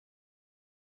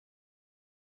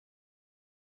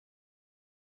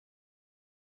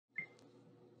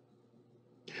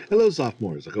Hello,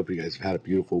 sophomores. I hope you guys have had a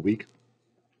beautiful week.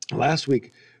 Last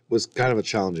week was kind of a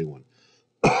challenging one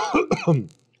because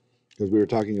we were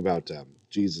talking about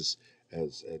Jesus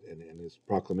and his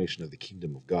proclamation of the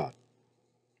kingdom of God.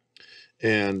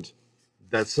 And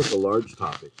that's such a large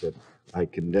topic that I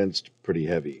condensed pretty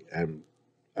heavy. And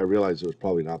I realized it was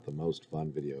probably not the most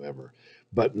fun video ever.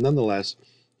 But nonetheless,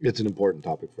 it's an important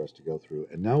topic for us to go through.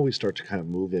 And now we start to kind of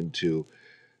move into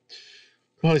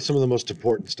probably some of the most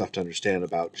important stuff to understand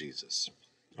about Jesus.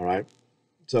 All right.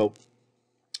 So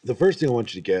the first thing I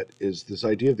want you to get is this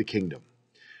idea of the kingdom.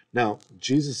 Now,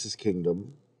 Jesus'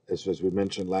 kingdom, as we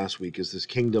mentioned last week, is this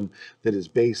kingdom that is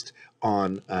based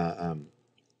on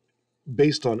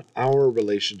our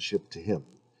relationship to Him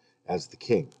as the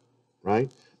King,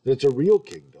 right? That it's a real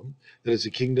kingdom. That it's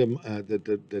a kingdom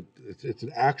that it's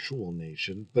an actual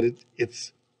nation, but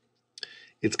it's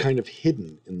kind of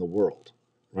hidden in the world,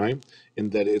 right? In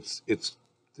that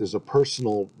there's a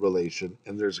personal relation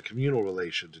and there's a communal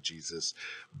relation to Jesus,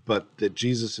 but that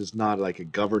Jesus is not like a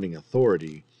governing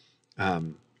authority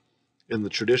in the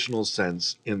traditional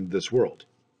sense in this world.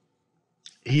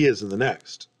 He is in the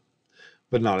next,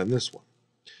 but not in this one.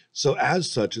 So as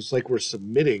such, it's like we're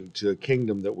submitting to a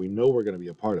kingdom that we know we're going to be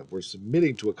a part of. We're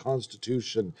submitting to a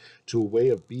constitution, to a way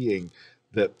of being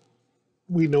that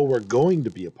we know we're going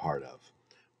to be a part of,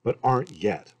 but aren't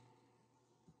yet.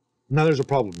 Now there's a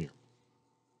problem here.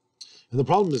 And the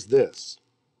problem is this.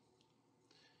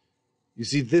 You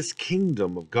see, this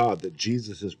kingdom of God that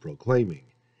Jesus is proclaiming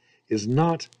is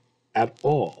not at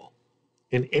all,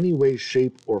 in any way,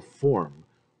 shape, or form,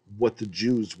 what the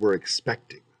Jews were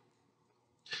expecting.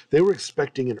 They were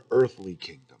expecting an earthly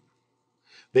kingdom.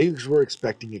 They were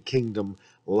expecting a kingdom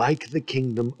like the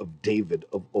kingdom of David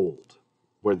of old,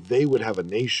 where they would have a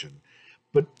nation,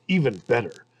 but even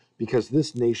better, because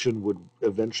this nation would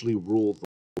eventually rule,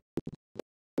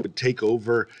 would take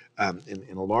over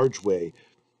in a large way,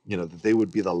 that they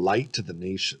would be the light to the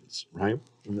nations, right?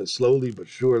 And that slowly but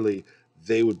surely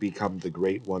they would become the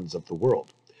great ones of the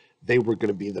world. They were going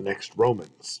to be the next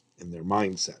Romans in their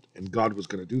mindset, and God was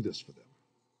going to do this for them.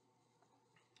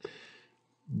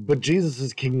 But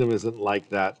Jesus' kingdom isn't like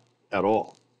that at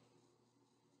all.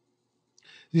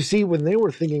 You see, when they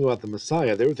were thinking about the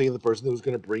Messiah, they were thinking of the person that was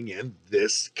going to bring in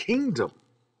this kingdom.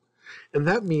 And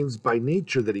that means by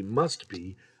nature that he must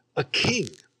be a king.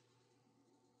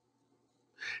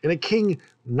 And a king,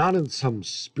 not in some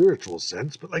spiritual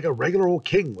sense, but like a regular old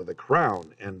king with a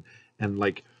crown and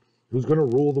like who's going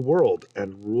to rule the world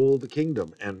and rule the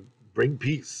kingdom and bring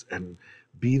peace and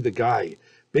be the guy.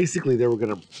 Basically, they were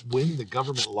going to win the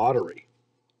government lottery,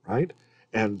 right?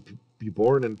 And be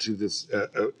born into this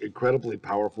incredibly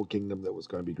powerful kingdom that was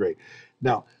going to be great.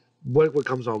 Now, what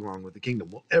comes along with the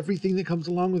kingdom? Well, everything that comes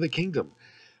along with a kingdom.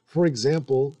 For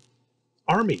example,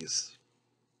 armies.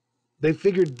 They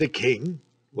figured the king,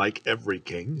 like every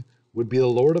king, would be the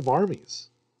Lord of armies,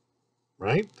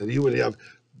 right? That he would have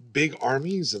big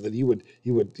armies and that he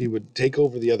would take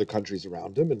over the other countries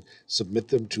around him and submit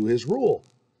them to his rule,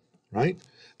 right?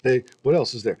 What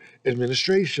else is there?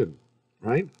 Administration,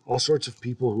 right? All sorts of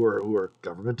people who are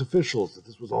government officials, that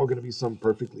this was all going to be some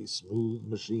perfectly smooth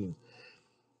machine.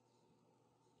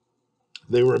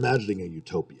 They were imagining a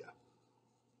utopia.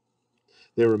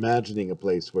 They were imagining a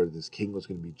place where this king was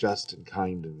going to be just and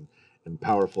kind and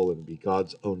powerful and be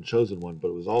God's own chosen one, but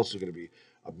it was also going to be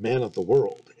a man of the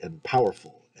world and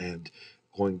powerful and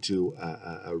going to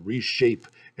reshape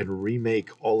and remake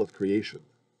all of creation.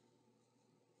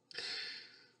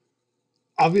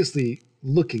 Obviously,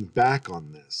 looking back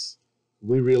on this,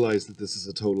 we realize that this is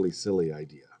a totally silly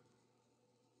idea.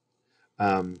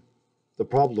 The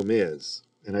problem is,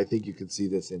 and I think you can see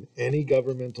this in any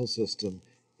governmental system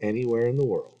anywhere in the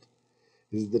world,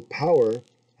 is that power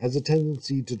has a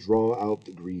tendency to draw out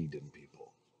the greed in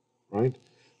people, right?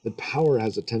 That power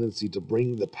has a tendency to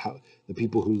bring the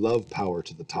people who love power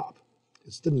to the top.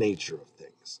 It's the nature of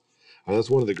things. And that's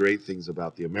one of the great things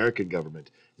about the American government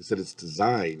is that it's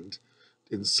designed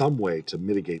in some way to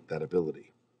mitigate that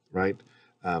ability, right?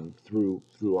 Through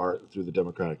the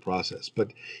democratic process.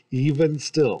 But even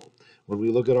still, when we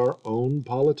look at our own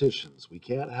politicians, we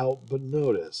can't help but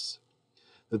notice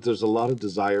that there's a lot of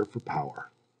desire for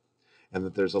power, and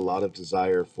that there's a lot of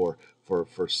desire for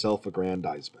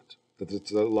self-aggrandizement. That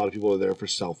it's a lot of people are there for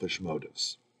selfish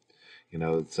motives.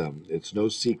 It's no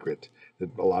secret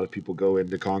that a lot of people go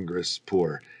into Congress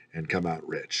poor and come out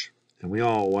rich, and we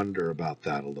all wonder about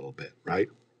that a little bit, right?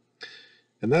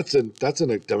 And that's in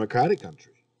a democratic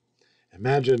country.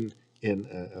 Imagine in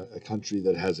a country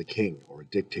that has a king or a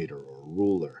dictator or a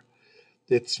ruler.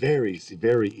 It's very,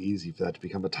 very easy for that to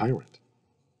become a tyrant.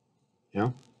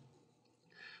 Yeah.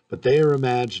 But they are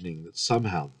imagining that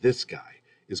somehow this guy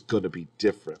is going to be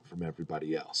different from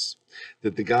everybody else.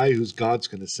 That the guy who's God's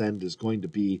going to send is going to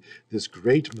be this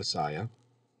great Messiah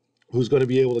who's going to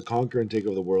be able to conquer and take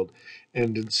over the world.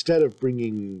 And instead of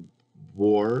bringing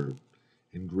war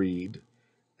and greed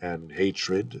and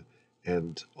hatred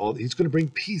and all, he's going to bring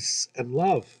peace and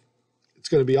love. It's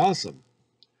going to be awesome.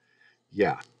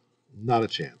 Yeah, not a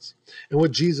chance. And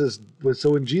when Jesus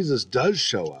does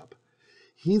show up,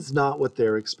 he's not what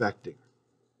they're expecting.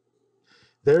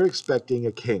 They're expecting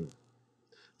a king.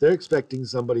 They're expecting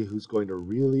somebody who's going to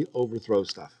really overthrow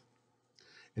stuff.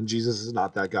 And Jesus is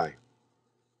not that guy.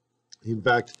 In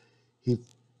fact, he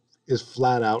is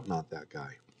flat out not that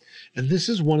guy. And this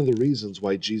is one of the reasons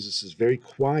why Jesus is very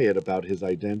quiet about his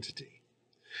identity.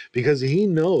 Because he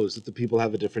knows that the people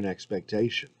have a different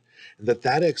expectation. And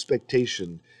that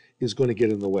expectation is going to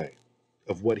get in the way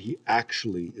of what he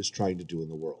actually is trying to do in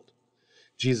the world.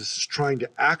 Jesus is trying to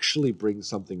actually bring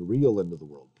something real into the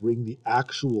world, bring the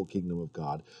actual kingdom of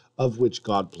God, of which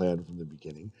God planned from the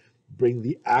beginning, bring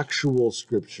the actual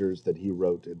scriptures that he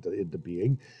wrote into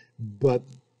being. But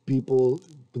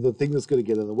the thing that's going to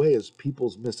get in the way is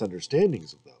people's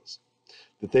misunderstandings of those,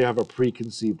 that they have a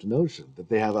preconceived notion, that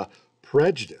they have a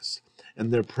prejudice,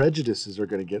 and their prejudices are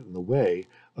going to get in the way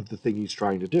of the thing he's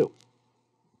trying to do.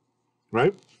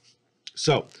 Right?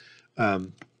 So,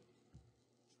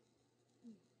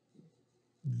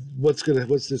 what's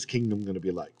this kingdom going to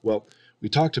be like? Well, we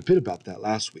talked a bit about that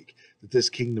last week, that this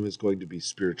kingdom is going to be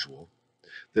spiritual,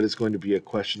 that it's going to be a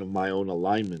question of my own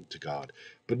alignment to God,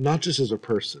 but not just as a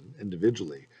person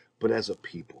individually, but as a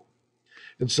people.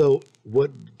 And so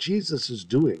what Jesus is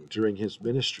doing during his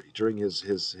ministry, during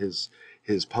his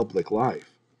public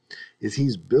life, is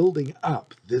he's building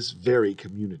up this very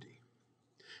community.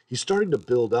 He's starting to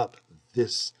build up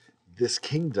this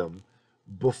kingdom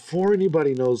before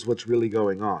anybody knows what's really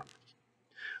going on.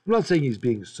 I'm not saying he's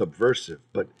being subversive,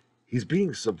 but he's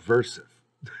being subversive.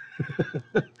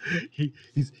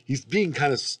 He's being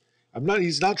kind of,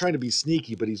 he's not trying to be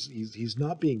sneaky, but he's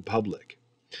not being public.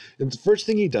 And the first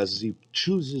thing he does is he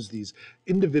chooses these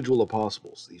individual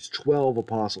apostles, these 12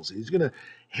 apostles. He's going to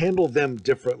handle them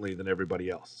differently than everybody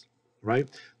else, right?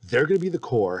 They're going to be the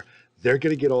core. They're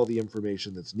going to get all the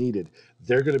information that's needed.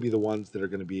 They're going to be the ones that are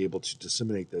going to be able to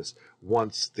disseminate this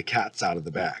once the cat's out of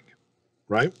the bag,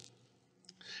 right?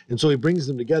 And so he brings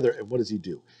them together, and what does he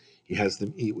do? He has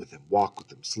them eat with him, walk with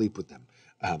them, sleep with them.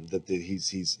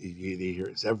 He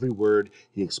hears every word.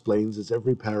 He explains his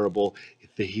every parable.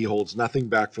 He holds nothing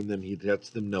back from them. He lets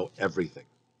them know everything,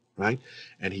 right?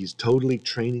 And he's totally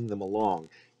training them along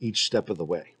each step of the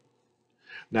way.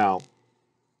 Now,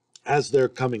 as they're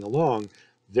coming along,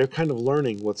 they're kind of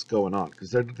learning what's going on,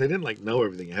 because they didn't know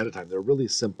everything ahead of time. They're really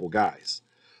simple guys.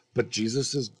 But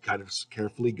Jesus is kind of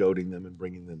carefully goading them and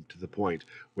bringing them to the point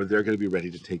where they're going to be ready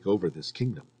to take over this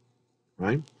kingdom,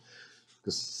 right?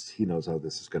 Because he knows how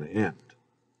this is going to end.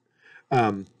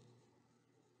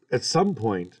 At some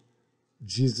point,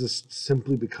 Jesus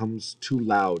simply becomes too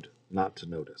loud not to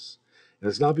notice. And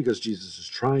it's not because Jesus is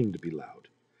trying to be loud.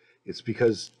 It's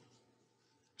because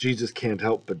Jesus can't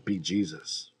help but be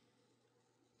Jesus.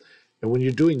 And when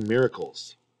you're doing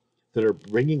miracles that are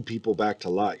bringing people back to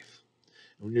life,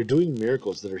 and when you're doing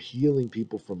miracles that are healing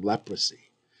people from leprosy,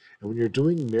 and when you're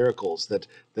doing miracles that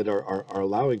are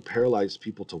allowing paralyzed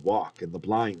people to walk and the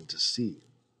blind to see,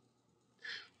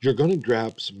 you're going to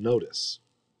grab some notice.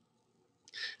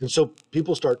 And so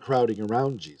people start crowding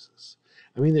around Jesus.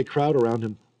 I mean, they crowd around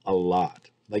him a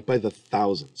lot, like by the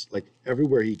thousands. Like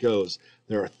everywhere he goes,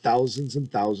 there are thousands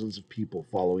and thousands of people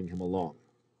following him along.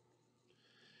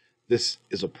 This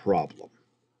is a problem,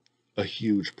 a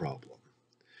huge problem,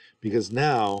 because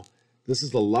now this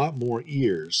is a lot more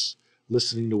ears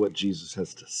listening to what Jesus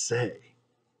has to say.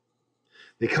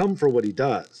 They come for what he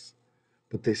does,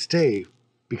 but they stay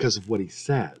because of what he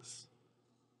says.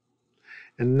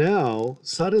 And now,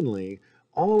 suddenly,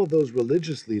 all of those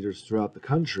religious leaders throughout the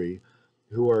country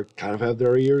who are kind of have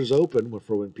their ears open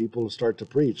for when people start to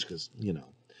preach, because,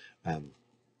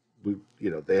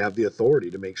 they have the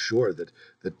authority to make sure that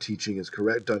the teaching is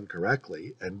done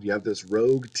correctly. And you have this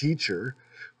rogue teacher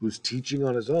who's teaching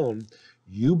on his own.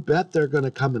 You bet they're going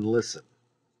to come and listen.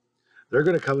 They're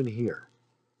going to come and hear.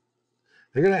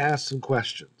 They're going to ask some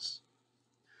questions.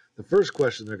 The first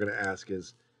question they're going to ask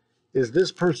is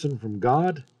this person from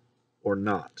God or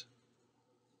not?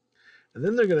 And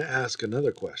then they're going to ask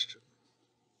another question.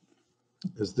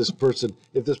 If this person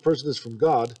is from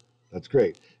God, that's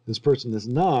great. If this person is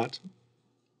not,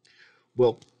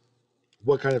 well,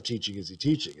 what kind of teaching is he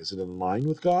teaching? Is it in line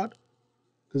with God?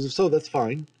 Because if so, that's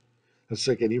fine. That's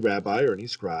like any rabbi or any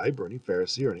scribe or any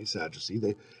Pharisee or any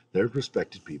Sadducee. They're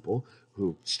respected people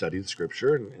who study the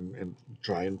scripture and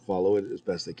try and follow it as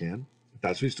best they can. If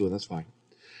that's what he's doing, that's fine.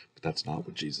 But that's not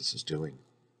what Jesus is doing.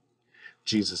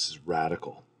 Jesus is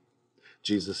radical.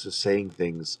 Jesus is saying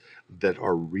things that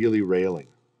are really railing.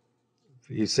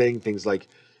 He's saying things like,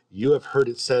 "You have heard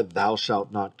it said, 'Thou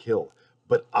shalt not kill.'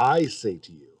 But I say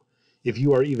to you, if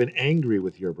you are even angry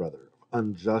with your brother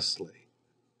unjustly,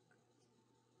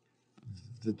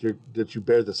 that you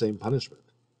bear the same punishment."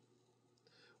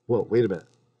 Well, wait a minute.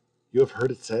 You have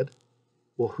heard it said?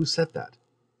 Well, who said that?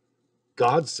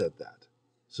 God said that.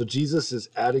 So Jesus is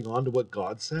adding on to what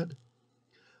God said?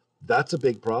 That's a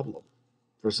big problem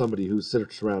for somebody who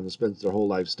sits around and spends their whole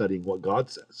life studying what God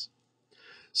says.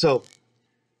 So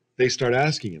they start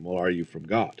asking him, well, are you from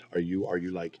God? Are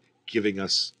you like giving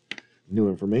us new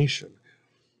information?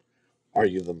 Are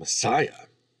you the Messiah?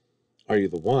 Are you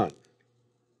the one?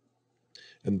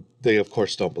 And they, of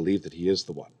course, don't believe that he is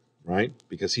the one, right?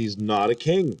 Because he's not a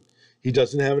king. He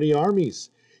doesn't have any armies.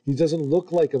 He doesn't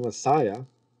look like a Messiah,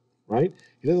 right?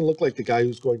 He doesn't look like the guy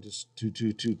who's going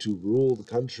to rule the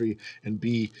country and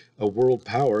be a world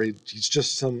power. He's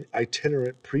just some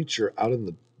itinerant preacher out in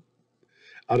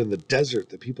the desert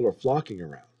that people are flocking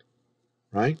around,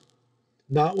 right?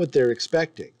 Not what they're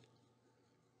expecting.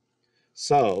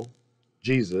 So,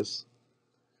 Jesus,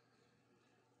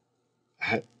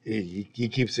 he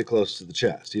keeps it close to the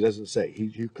chest. He doesn't say.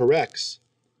 He corrects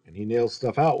and he nails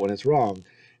stuff out when it's wrong,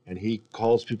 and he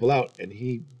calls people out and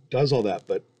he does all that,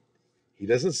 but he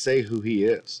doesn't say who he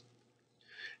is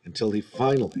until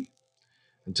finally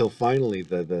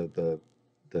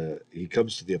he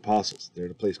comes to the apostles. They're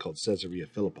in a place called Caesarea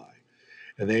Philippi,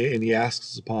 and he asks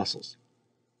his apostles,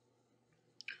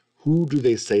 "Who do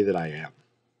they say that I am?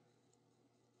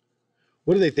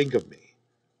 What do they think of me?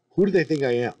 Who do they think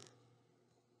I am?"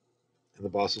 And the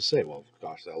apostles say, "Well,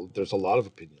 gosh, there's a lot of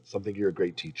opinions. Some think you're a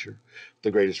great teacher,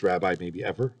 the greatest rabbi maybe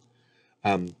ever.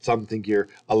 Some think you're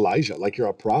Elijah, like you're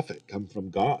a prophet come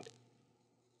from God."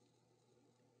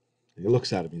 And he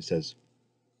looks at him and he says,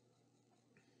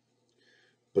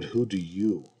 "But who do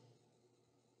you,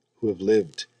 who have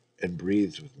lived and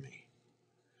breathed with me,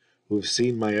 who have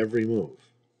seen my every move,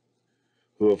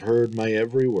 who have heard my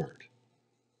every word,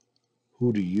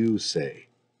 who do you say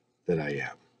that I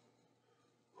am?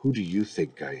 Who do you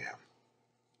think I am?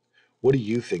 What do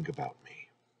you think about me?"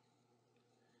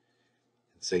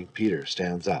 And St. Peter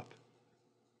stands up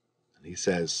and he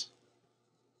says,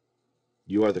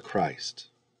 "You are the Christ,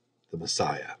 the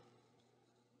Messiah,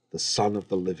 the Son of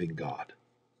the living God.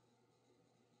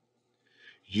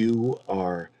 You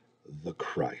are the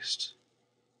Christ."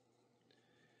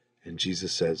 And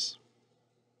Jesus says,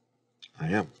 "I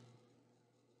am.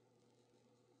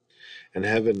 And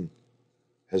heaven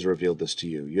has revealed this to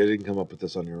you. You didn't come up with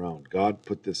this on your own. God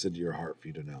put this into your heart for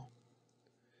you to know.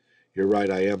 You're right,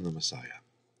 I am the Messiah.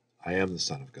 I am the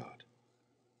Son of God."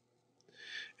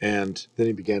 And then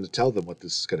he began to tell them what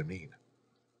this is going to mean.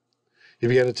 He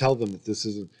began to tell them that this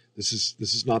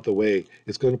is not the way.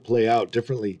 It's going to play out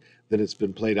differently than it's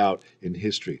been played out in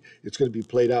history. It's going to be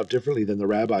played out differently than the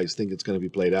rabbis think it's going to be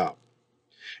played out.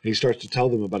 And he starts to tell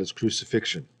them about his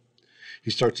crucifixion.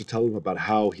 He starts to tell them about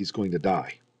how he's going to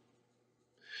die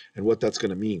and what that's going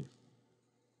to mean.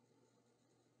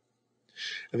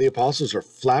 And the apostles are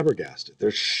flabbergasted.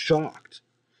 They're shocked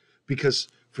because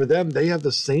for them, they have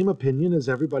the same opinion as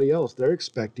everybody else. They're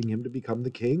expecting him to become the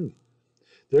king.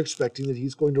 They're expecting that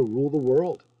he's going to rule the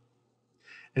world.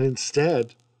 And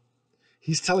instead,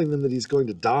 he's telling them that he's going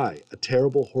to die a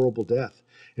terrible, horrible death.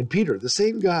 And Peter, the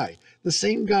same guy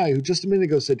who just a minute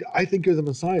ago said, "I think you're the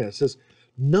Messiah," says,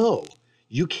 "No,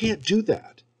 you can't do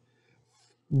that.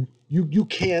 You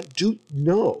can't do,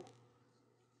 no."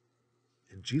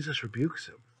 And Jesus rebukes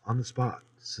him on the spot,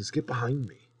 says, "Get behind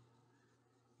me.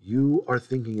 You are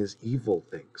thinking as evil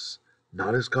thinks,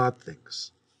 not as God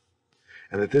thinks.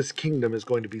 And that this kingdom is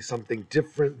going to be something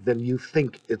different than you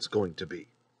think it's going to be.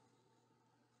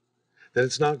 That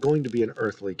it's not going to be an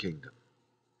earthly kingdom.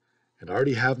 And I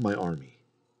already have my army.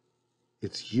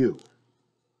 It's you.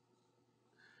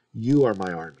 You are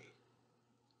my army.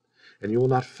 And you will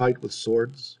not fight with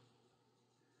swords.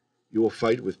 You will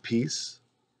fight with peace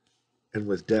and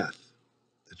with death.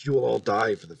 That you will all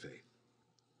die for the faith.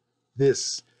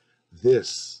 This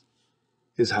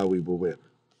is how we will win.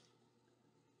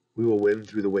 We will win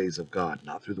through the ways of God,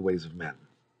 not through the ways of men."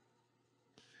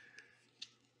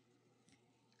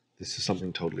 This is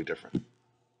something totally different.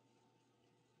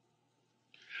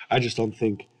 I don't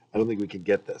think we can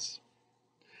get this.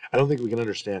 I don't think we can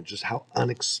understand just how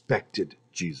unexpected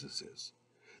Jesus is.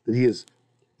 That he is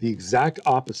the exact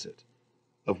opposite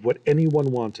of what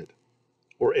anyone wanted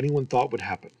or anyone thought would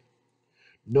happen.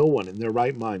 No one in their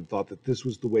right mind thought that this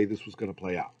was the way this was going to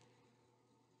play out.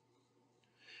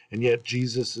 And yet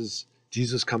Jesus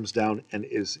comes down and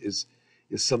is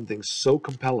something so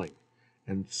compelling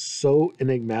and so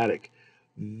enigmatic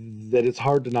that it's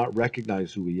hard to not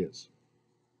recognize who he is.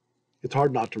 It's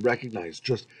hard not to recognize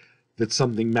just that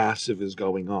something massive is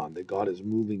going on, that God is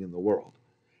moving in the world.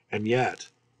 And yet,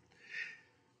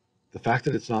 the fact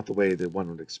that it's not the way that one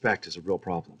would expect is a real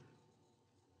problem.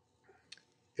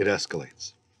 It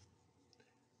escalates.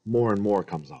 More and more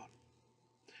comes on.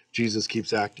 Jesus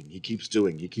keeps acting. He keeps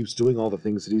doing all the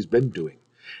things that he's been doing.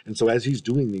 And so as he's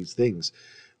doing these things,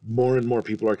 more and more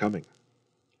people are coming.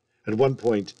 At one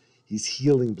point, he's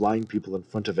healing blind people in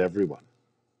front of everyone.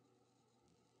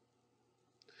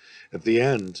 At the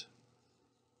end,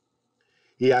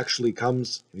 he actually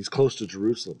comes, and he's close to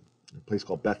Jerusalem, in a place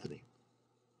called Bethany.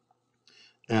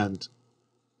 And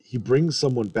he brings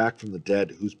someone back from the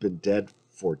dead who's been dead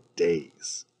for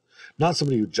days. Not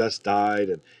somebody who just died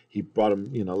and he brought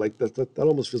him, like that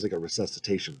almost feels like a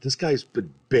resuscitation. This guy's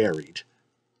been buried.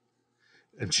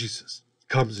 And Jesus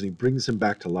comes and he brings him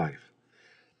back to life.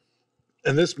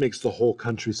 And this makes the whole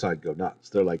countryside go nuts.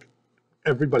 They're like,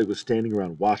 everybody was standing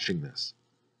around watching this.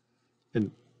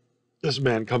 And this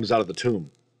man comes out of the tomb,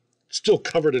 still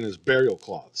covered in his burial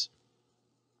cloths.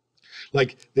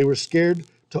 Like they were scared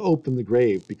to open the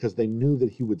grave because they knew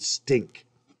that he would stink,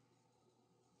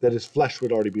 that his flesh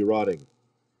would already be rotting.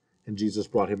 And Jesus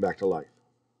brought him back to life.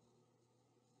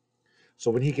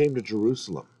 So when he came to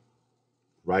Jerusalem,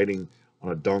 riding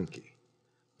on a donkey,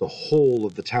 the whole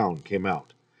of the town came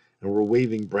out and were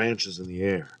waving branches in the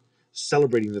air,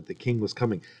 celebrating that the king was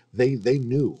coming. They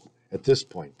knew at this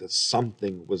point that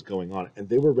something was going on, and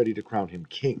they were ready to crown him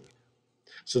king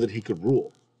so that he could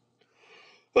rule.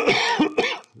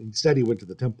 Instead, he went to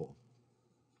the temple.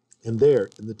 And there,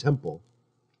 in the temple,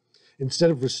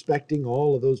 instead of respecting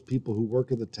all of those people who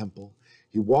work in the temple,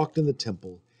 he walked in the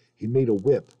temple, he made a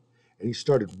whip, and he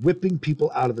started whipping people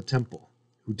out of the temple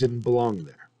who didn't belong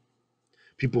there.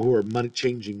 People who were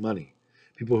changing money,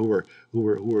 people who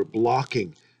were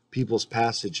blocking people's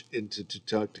passage into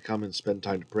to come and spend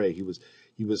time to pray.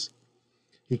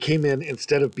 He came in,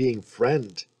 instead of being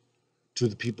friend to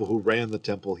the people who ran the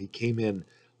temple, he came in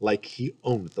like he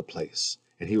owned the place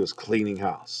and he was cleaning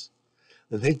house.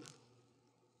 And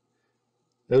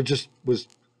that just was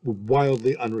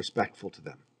wildly unrespectful to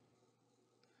them.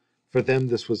 For them,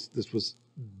 this was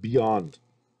beyond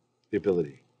the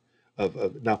ability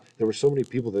of now. There were so many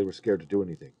people they were scared to do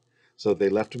anything, so they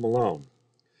left him alone.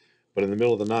 But in the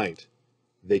middle of the night,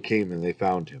 they came and they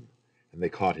found him, and they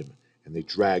caught him, and they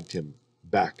dragged him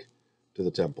back to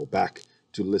the temple, back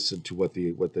to listen to what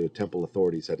the temple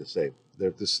authorities had to say.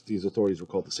 These authorities were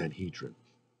called the Sanhedrin.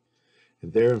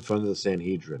 And there in front of the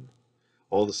Sanhedrin,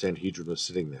 all the Sanhedrin was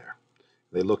sitting there.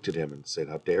 They looked at him and said,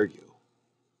 "How dare you?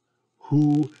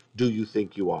 Who do you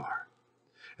think you are?"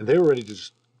 And they were ready to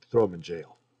just throw him in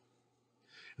jail.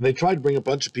 And they tried to bring a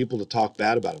bunch of people to talk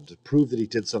bad about him, to prove that he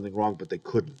did something wrong, but they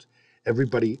couldn't.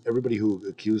 Everybody who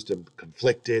accused him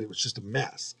conflicted. It was just a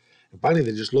mess. And finally,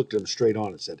 they just looked at him straight on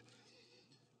and said,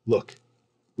 "Look,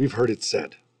 we've heard it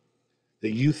said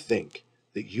that you think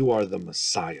that you are the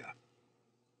Messiah.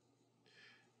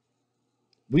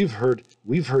 We've heard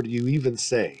you even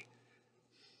say,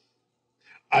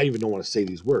 I even don't want to say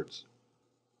these words,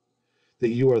 that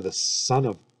you are the Son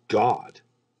of God.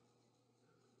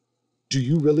 Do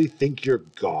you really think you're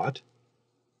God?"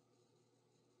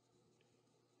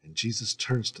 And Jesus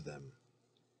turns to them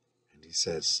and he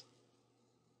says,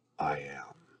 "I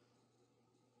am.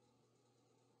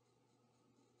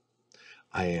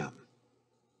 I am.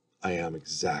 I am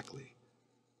exactly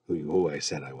who I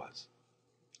said I was.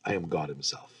 I am God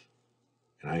himself,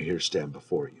 and I here stand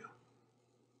before you.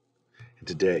 And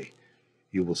today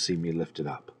you will see me lifted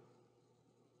up."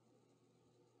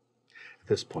 At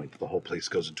this point, the whole place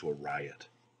goes into a riot.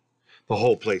 The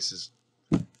whole place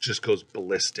just goes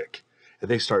ballistic, and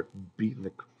they start beating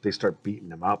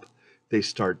him up. They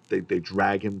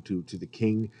drag him to the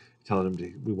king, telling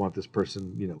him we want this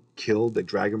person killed. They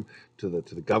drag him to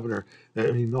the governor.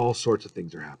 I mean, all sorts of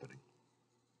things are happening.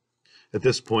 At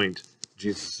this point,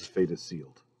 Jesus' fate is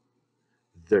sealed.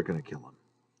 They're going to kill him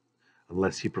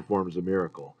unless he performs a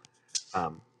miracle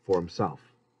for himself.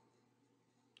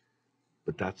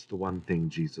 But that's the one thing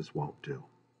Jesus won't do.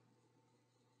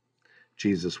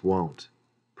 Jesus won't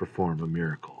perform a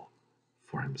miracle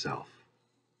for himself.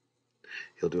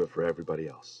 He'll do it for everybody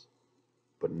else,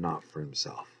 but not for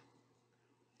himself.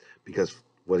 Because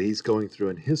what he's going through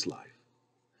in his life,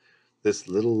 this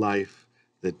little life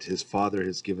that his Father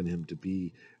has given him to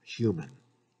be human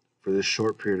for this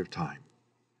short period of time,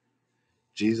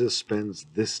 Jesus spends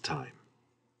this time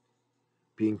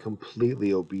being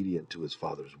completely obedient to his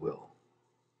Father's will.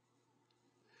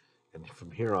 And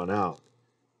from here on out,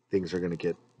 things are going to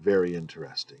get very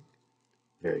interesting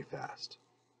very fast.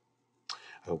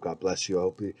 I hope God bless you.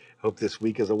 I hope this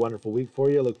week is a wonderful week for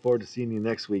you. I look forward to seeing you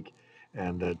next week.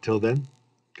 And until then,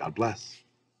 God bless.